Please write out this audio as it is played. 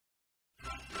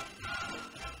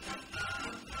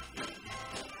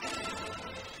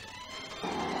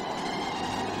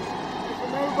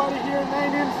Engineer and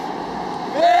Maintenance.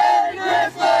 Merry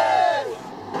Christmas!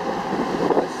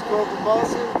 This is Corporal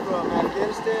Paulson from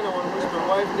Afghanistan. I want to wish my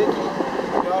wife Nikki,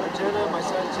 my daughter Jenna, my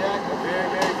son Jack a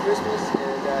very Merry Christmas,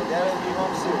 and Dad will be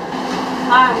home soon.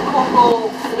 Hi, I'm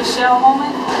Corporal Michelle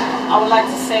Helmand. I would like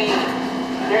to say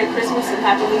Merry Christmas and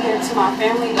Happy New Year to my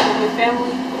family, the Helmand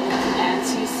family, and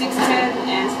to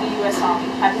 610 and to the U.S. Army.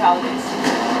 Happy holidays.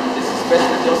 This is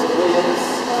Special Joseph Williams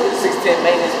with the 610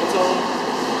 Maintenance Platoon.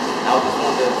 I just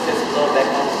wanted to send some love back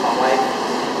home to my wife,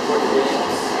 Courtney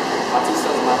Williams, my two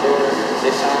sons and my daughter,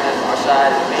 Deshaun,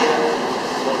 Arshad, and Amanda. I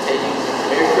just want to tell you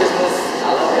Merry Christmas.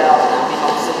 I love y'all, and I'll be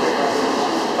home soon.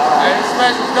 Bye. Hey, this is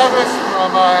Special Douglas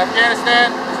from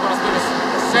Afghanistan. Just want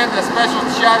to send a special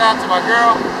shout out to my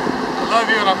girl. I love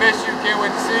you and I miss you. Can't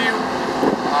wait to see you.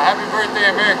 Happy birthday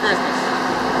and Merry Christmas.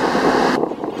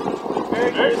 Merry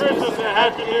Christmas and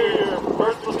Happy New Year.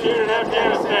 First platoon in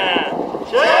Afghanistan.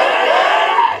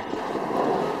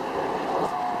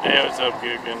 Hey, what's up,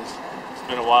 Gookins? It's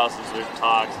been a while since we've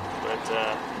talked, but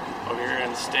over here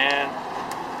in the stand,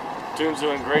 platoon's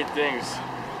doing great things.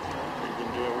 We've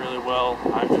been doing really well.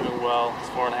 I'm doing well. It's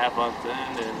 4.5 months in,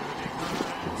 and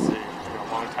let's see, we've got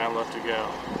a long time left to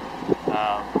go.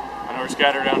 I know we're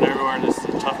scattered around everywhere, and this is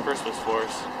a tough Christmas for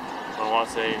us. So I want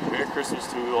to say Merry Christmas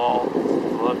to you all.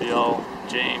 I love you all.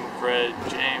 Jane, Fred,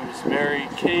 James, Mary,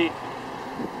 Kate,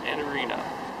 and Arena.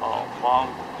 Oh, Mom,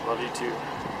 love you too.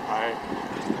 Alright.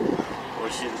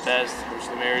 Wish you the best. Wish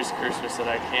you the merriest Christmas that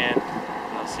I can.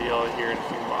 And I'll see y'all here in a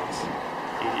few months.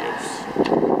 Adios.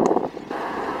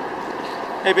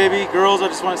 Hey baby, girls, I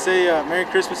just want to say Merry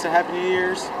Christmas and Happy New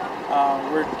Year's.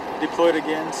 We're deployed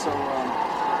again, so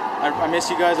I miss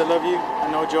you guys. I love you. I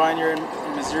know, Joanne, you're in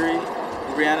Missouri.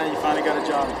 Brianna, you finally got a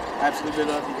job. I absolutely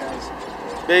love you guys.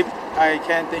 Babe, I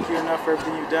can't thank you enough for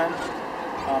everything you've done.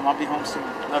 I'll be home soon.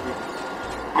 Love you.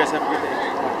 You guys have a good day.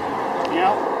 Bye. You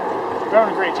know, we're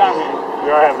having a great time here. We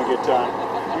are having a good time.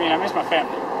 I mean, I miss my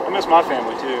family. I miss my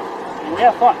family too. And we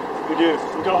have fun. We do.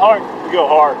 We go hard. We go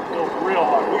hard. We go real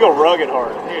hard. We go rugged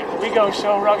hard. Dude, we go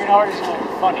so rugged hard, it's not even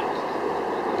funny.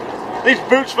 These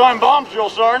boots find bombs, drill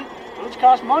sergeant. Boots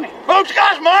cost money. Boots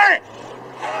cost money!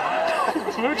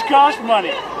 Boots cost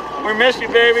money. We miss you,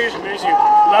 babies. Miss you.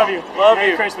 Love you. Love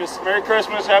Merry you. Christmas. Merry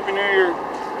Christmas. Happy New Year.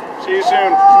 See you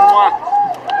soon. Mwah.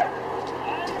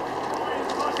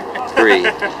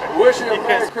 Wish you a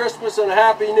Merry Christmas and a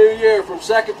Happy New Year from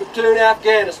 2nd Platoon,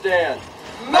 Afghanistan.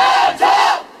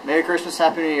 Merry Christmas,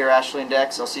 Happy New Year, Ashley and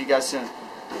Dex. I'll see you guys soon.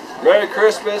 Merry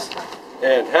Christmas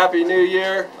and Happy New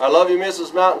Year. I love you,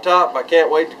 Mrs. Mountaintop. I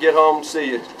can't wait to get home and see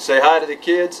you. Say hi to the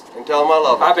kids and tell them I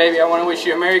love them. Hi, baby. I want to wish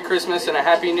you a Merry Christmas and a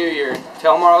Happy New Year.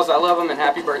 Tell Marls I love them and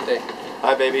happy birthday.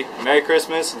 Hi, baby. Merry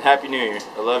Christmas and Happy New Year.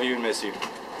 I love you and miss you.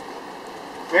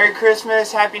 Merry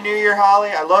Christmas, Happy New Year, Holly.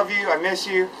 I love you, I miss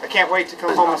you. I can't wait to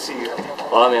come home and see you.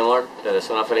 Hola, mi amor. Te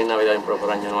deseo una feliz Navidad y un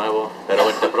próspero año nuevo. Espero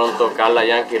verte pronto. Carla,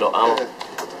 Yankee, los amo.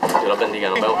 Dios los bendiga.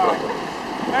 Nos vemos pronto.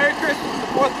 Merry Christmas, the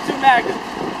 4th Platoon Magnum.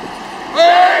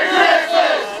 Merry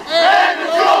Christmas! And the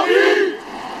trophy!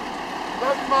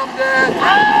 Love you, Mom and Dad.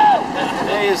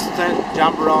 Today is Lieutenant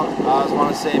John Barone. I just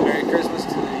want to say Merry Christmas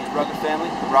to the Rugged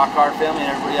family, the Rock Hard family,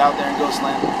 and everybody out there in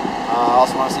Ghostland. I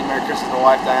also want to say Merry Christmas to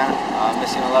my wife, Diana. I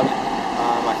miss you and I love you.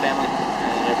 My family,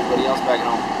 and everybody else back at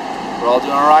home. We're all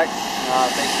doing all right.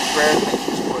 Thanks for your prayers. Thanks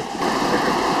for your support.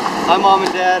 Hi, Mom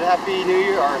and Dad. Happy New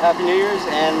Year, or Happy New Year's,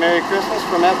 and Merry Christmas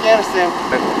from Afghanistan.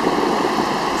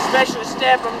 Special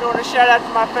step, I'm doing a shout out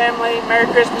to my family.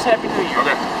 Merry Christmas, Happy New Year.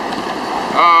 Okay.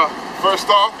 First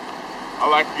off,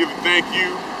 I'd like to give a thank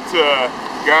you to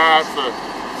guys for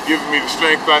giving me the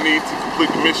strength I need to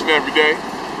complete the mission every day.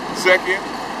 Second,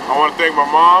 I want to thank my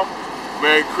mom.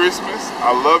 Merry Christmas.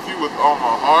 I love you with all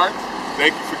my heart.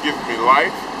 Thank you for giving me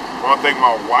life. I want to thank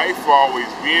my wife for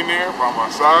always being there by my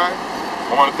side.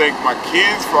 I want to thank my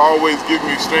kids for always giving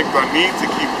me the strength I need to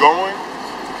keep going.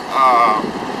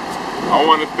 I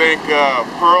want to thank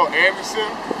Pearl Anderson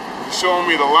for showing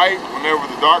me the light whenever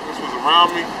the darkness was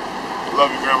around me.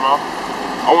 Love you, Grandma.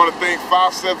 I want to thank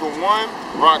 571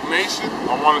 Rock Nation.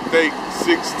 I want to thank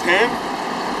 610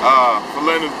 for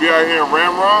letting us be out here in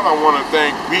Ramrod. I want to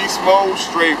thank Beast Mode,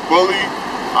 Straight Bully,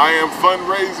 I Am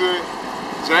Fundraiser,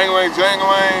 Jangling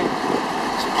Jangling,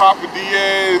 Papa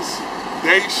Diaz,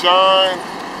 Deshaun,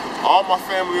 all my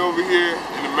family over here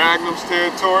in the Magnums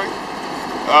territory.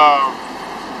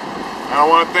 And I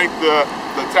want to thank the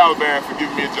Taliban for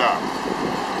giving me a job.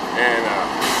 And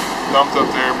thumbs up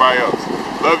to everybody else.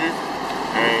 Love you,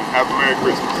 and have a Merry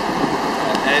Christmas.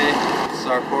 Hey, this is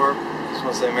our Corp. Just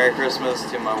want to say Merry Christmas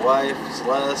to my wife,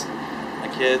 Celeste, my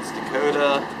kids,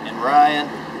 Dakota and Ryan.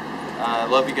 I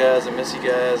love you guys, I miss you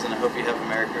guys, and I hope you have a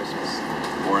Merry Christmas.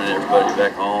 Good morning, everybody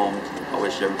back home. I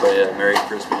wish everybody a Merry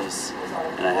Christmas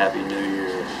and a Happy New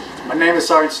Year. My name is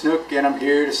Sergeant Snook, and I'm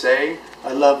here to say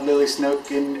I love Lily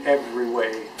Snook in every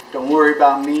way. Don't worry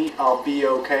about me, I'll be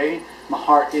okay. My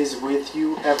heart is with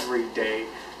you every day.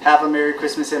 Have a Merry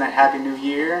Christmas and a Happy New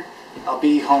Year. I'll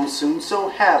be home soon, so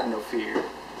have no fear.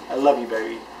 I love you,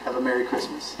 baby. Have a Merry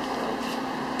Christmas.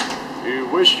 We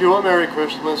wish you a Merry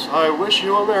Christmas. I wish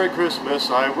you a Merry Christmas.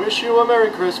 I wish you a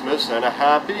Merry Christmas and a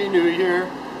Happy New Year.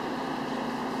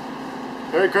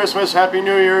 Merry Christmas, Happy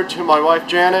New Year to my wife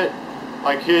Janet,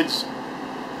 my kids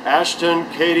Ashton,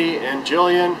 Katie, and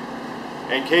Jillian.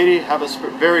 And Katie, have a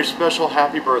very special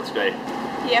happy birthday.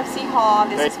 PFC Hall,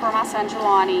 this is for my son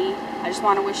Jelani. I just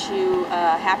want to wish you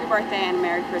a happy birthday and a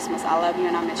Merry Christmas. I love you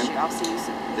and I miss you. I'll see you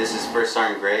soon. This is First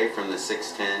Sergeant Gray from the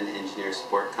 610 Engineer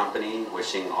Support Company,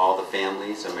 wishing all the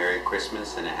families a Merry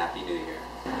Christmas and a Happy New Year.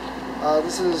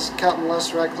 This is Captain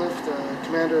Les Radcliffe, the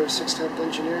commander of 610th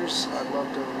Engineers. I'd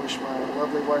love to wish my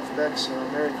lovely wife Bex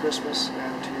a Merry Christmas,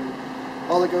 and to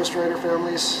all the Ghost Rider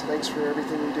families, thanks for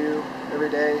everything you do every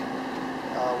day.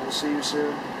 We'll see you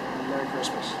soon. Merry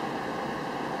Christmas.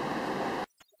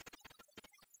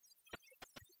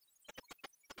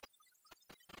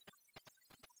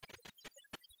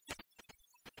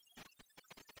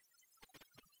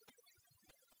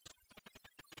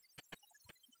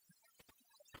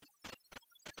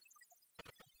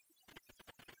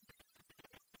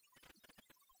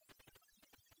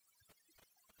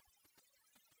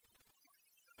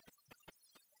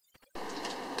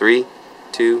 Three,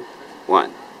 two,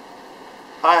 one.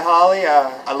 Hi Holly,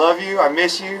 I love you, I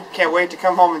miss you, can't wait to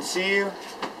come home and see you.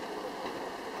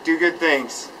 Do good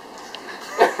things.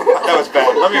 That was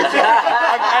bad. Let me I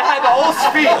had the whole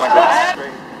speech.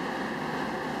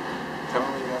 Tell me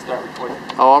when you're going to start recording.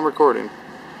 Oh, I'm recording.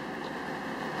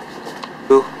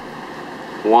 2,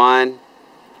 1.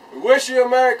 We wish you a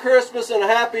Merry Christmas and a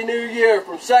Happy New Year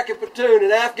from 2nd Platoon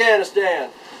in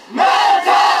Afghanistan.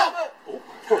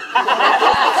 I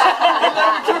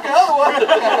never took another one.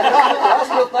 I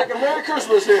still think a Merry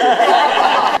Christmas here.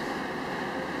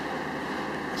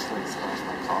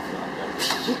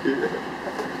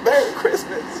 Merry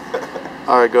Christmas.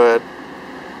 Alright, go ahead.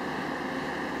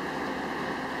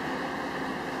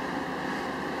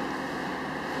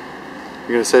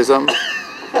 You gonna say something?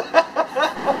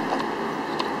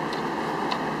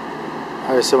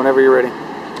 Alright, so whenever you're ready.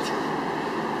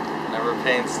 Whenever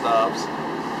pain stops.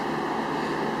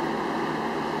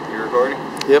 You recording?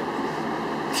 Yep.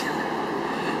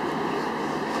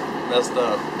 Messed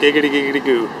up. Giggity giggity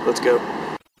goo. Let's go.